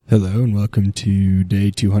Hello and welcome to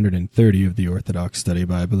day 230 of the Orthodox Study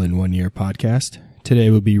Bible in 1 Year podcast. Today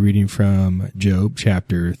we'll be reading from Job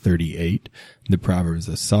chapter 38, the Proverbs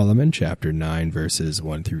of Solomon chapter 9 verses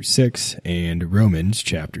 1 through 6, and Romans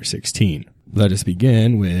chapter 16. Let us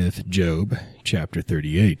begin with Job chapter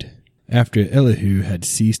 38. After Elihu had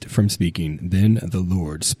ceased from speaking, then the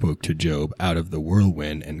Lord spoke to Job out of the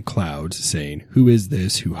whirlwind and clouds, saying, Who is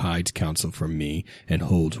this who hides counsel from me, and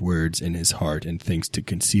holds words in his heart, and thinks to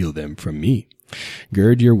conceal them from me?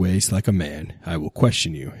 Gird your waist like a man, I will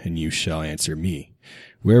question you, and you shall answer me.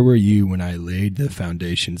 Where were you when I laid the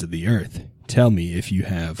foundations of the earth? Tell me if you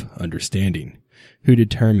have understanding. Who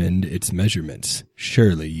determined its measurements?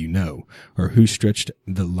 Surely you know. Or who stretched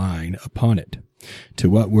the line upon it? To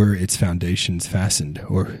what were its foundations fastened,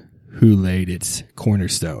 or who laid its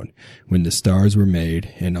cornerstone? When the stars were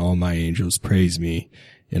made, and all my angels praised me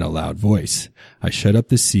in a loud voice. I shut up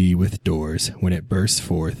the sea with doors, when it burst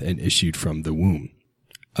forth and issued from the womb.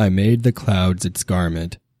 I made the clouds its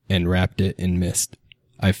garment, and wrapped it in mist.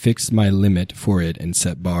 I fixed my limit for it and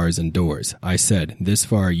set bars and doors. I said, This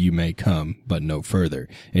far you may come, but no further,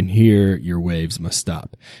 and here your waves must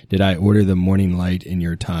stop. Did I order the morning light in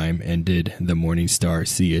your time, and did the morning star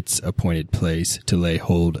see its appointed place, to lay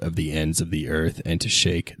hold of the ends of the earth, and to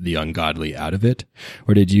shake the ungodly out of it?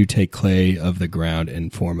 Or did you take clay of the ground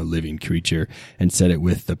and form a living creature, and set it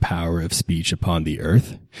with the power of speech upon the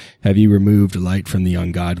earth? Have you removed light from the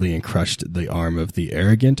ungodly, and crushed the arm of the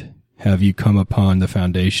arrogant? Have you come upon the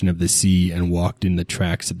foundation of the sea, and walked in the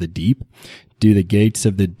tracks of the deep? Do the gates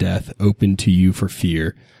of the death open to you for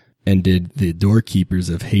fear? And did the doorkeepers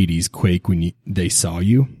of Hades quake when they saw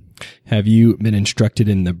you? Have you been instructed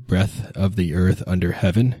in the breadth of the earth under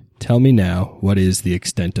heaven? Tell me now, what is the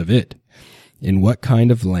extent of it? In what kind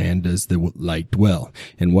of land does the light dwell?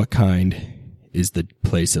 And what kind is the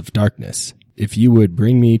place of darkness? If you would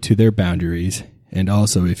bring me to their boundaries, and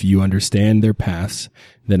also if you understand their paths,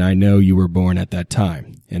 then I know you were born at that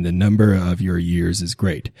time, and the number of your years is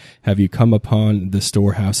great. Have you come upon the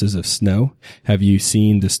storehouses of snow? Have you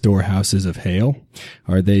seen the storehouses of hail?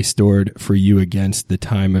 Are they stored for you against the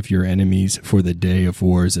time of your enemies, for the day of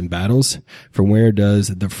wars and battles? From where does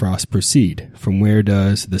the frost proceed? From where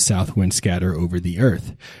does the south wind scatter over the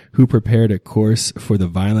earth? Who prepared a course for the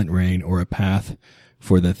violent rain, or a path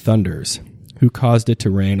for the thunders? Who caused it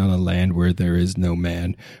to rain on a land where there is no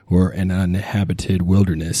man, or an uninhabited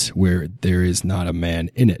wilderness where there is not a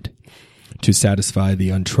man in it? To satisfy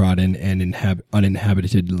the untrodden and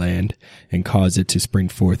uninhabited land, and cause it to spring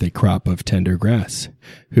forth a crop of tender grass?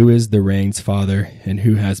 Who is the rain's father, and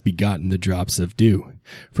who has begotten the drops of dew?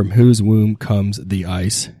 From whose womb comes the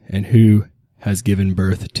ice, and who has given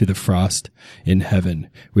birth to the frost in heaven,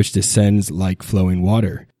 which descends like flowing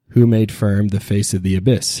water? Who made firm the face of the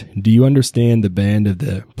abyss? Do you understand the band of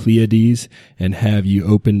the Pleiades, and have you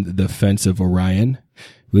opened the fence of Orion?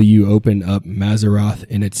 Will you open up Mazzaroth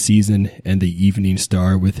in its season, and the evening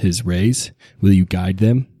star with his rays? Will you guide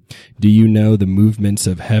them? Do you know the movements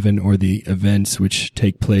of heaven, or the events which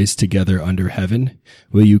take place together under heaven?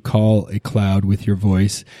 Will you call a cloud with your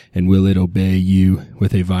voice, and will it obey you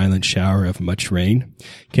with a violent shower of much rain?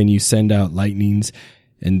 Can you send out lightnings,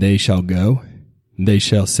 and they shall go? They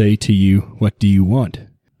shall say to you, What do you want?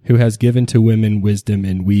 Who has given to women wisdom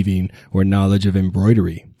in weaving, or knowledge of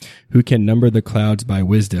embroidery? Who can number the clouds by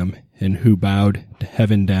wisdom, and who bowed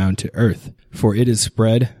heaven down to earth? For it is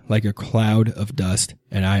spread like a cloud of dust,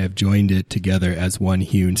 and I have joined it together as one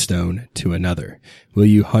hewn stone to another. Will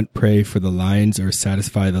you hunt prey for the lions, or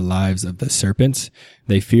satisfy the lives of the serpents?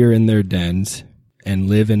 They fear in their dens, and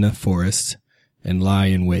live in the forests, and lie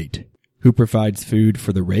in wait. Who provides food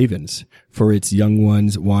for the ravens? For its young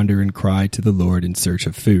ones wander and cry to the Lord in search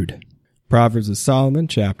of food. Proverbs of Solomon,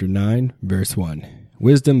 chapter 9, verse 1.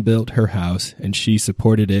 Wisdom built her house, and she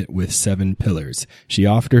supported it with 7 pillars. She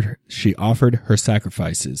offered her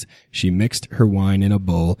sacrifices. She mixed her wine in a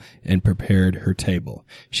bowl, and prepared her table.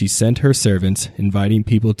 She sent her servants, inviting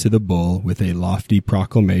people to the bowl with a lofty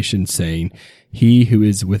proclamation, saying, He who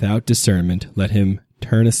is without discernment, let him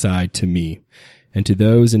turn aside to me. And to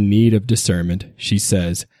those in need of discernment, she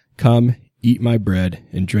says, Come, eat my bread,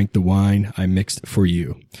 and drink the wine I mixed for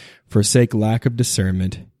you. Forsake lack of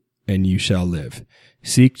discernment, and you shall live.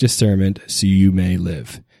 Seek discernment, so you may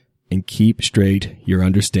live, and keep straight your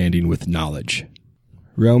understanding with knowledge.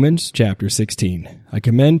 Romans chapter 16. I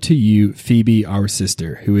commend to you Phoebe, our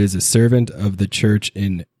sister, who is a servant of the church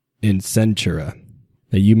in Cenchrea,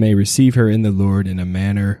 that you may receive her in the Lord in a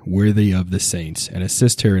manner worthy of the saints, and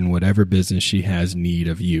assist her in whatever business she has need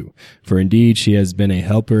of you. For indeed she has been a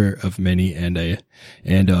helper of many,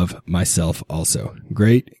 and of myself also.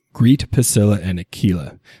 Great Greet Priscilla and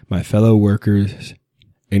Aquila, my fellow workers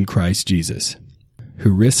in Christ Jesus,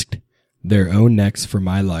 who risked their own necks for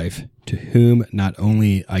my life, to whom not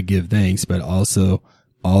only I give thanks, but also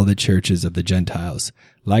all the churches of the Gentiles.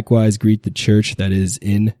 Likewise greet the church that is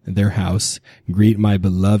in their house. Greet my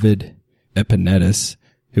beloved Epaenetus,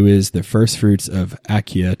 who is the firstfruits of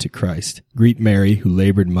Achaia to Christ. Greet Mary, who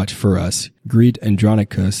labored much for us. Greet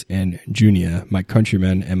Andronicus and Junia, my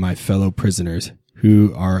countrymen and my fellow prisoners,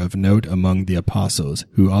 who are of note among the apostles,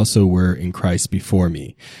 who also were in Christ before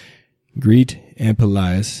me. Greet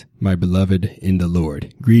Amplias, my beloved in the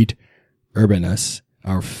Lord. Greet Urbanus,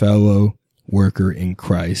 our fellow worker in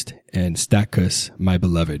Christ, and Stachys, my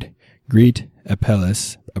beloved. Greet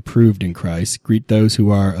Apelles, approved in Christ. Greet those who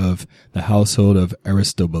are of the household of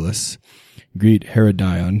Aristobulus. Greet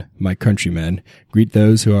Herodion, my countrymen. Greet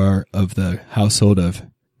those who are of the household of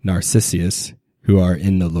Narcissus, who are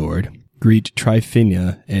in the Lord. Greet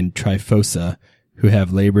Tryphena and Tryphosa, who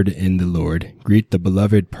have labored in the Lord. Greet the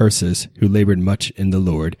beloved Persis, who labored much in the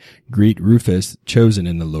Lord. Greet Rufus, chosen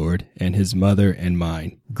in the Lord, and his mother and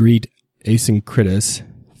mine. Greet Asyncritus,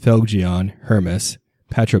 Phlegon, Hermas,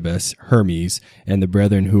 Patrobas, Hermes, and the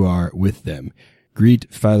brethren who are with them.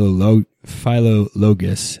 Greet Philologus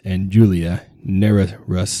and Julia,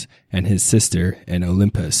 Nereus and his sister, and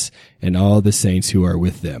Olympus, and all the saints who are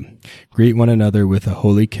with them. Greet one another with a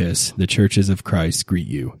holy kiss. The churches of Christ greet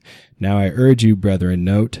you. Now I urge you, brethren,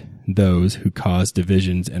 note those who cause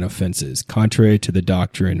divisions and offenses, contrary to the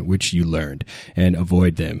doctrine which you learned, and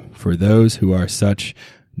avoid them. For those who are such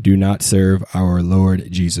do not serve our Lord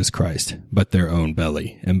Jesus Christ, but their own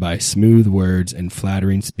belly, and by smooth words and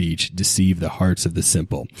flattering speech deceive the hearts of the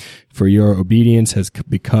simple. For your obedience has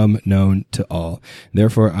become known to all.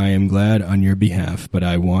 Therefore I am glad on your behalf, but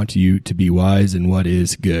I want you to be wise in what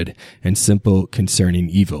is good, and simple concerning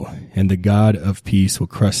evil. And the God of peace will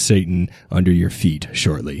crush Satan under your feet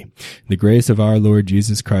shortly. The grace of our Lord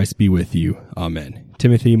Jesus Christ be with you. Amen.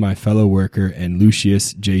 Timothy, my fellow worker, and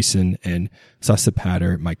Lucius, Jason, and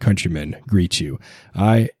Sosipater, my countrymen, greet you.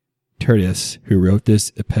 I, Tertius, who wrote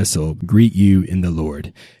this epistle, greet you in the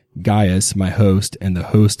Lord. Gaius, my host, and the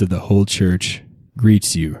host of the whole church,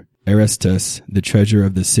 greets you. Aristus, the treasurer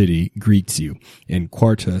of the city, greets you, and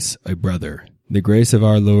Quartus, a brother. The grace of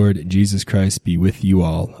our Lord Jesus Christ be with you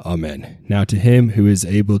all. Amen. Now to him who is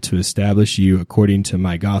able to establish you according to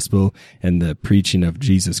my gospel and the preaching of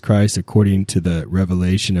Jesus Christ, according to the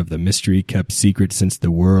revelation of the mystery kept secret since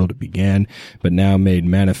the world began, but now made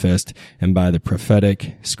manifest, and by the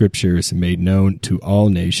prophetic scriptures made known to all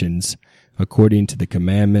nations, according to the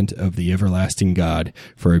commandment of the everlasting God,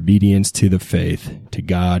 for obedience to the faith, to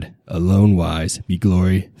God alone wise, be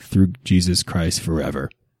glory through Jesus Christ forever.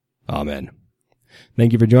 Amen.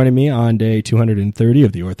 Thank you for joining me on day 230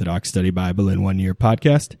 of the Orthodox Study Bible in 1 Year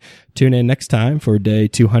podcast. Tune in next time for day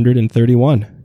 231.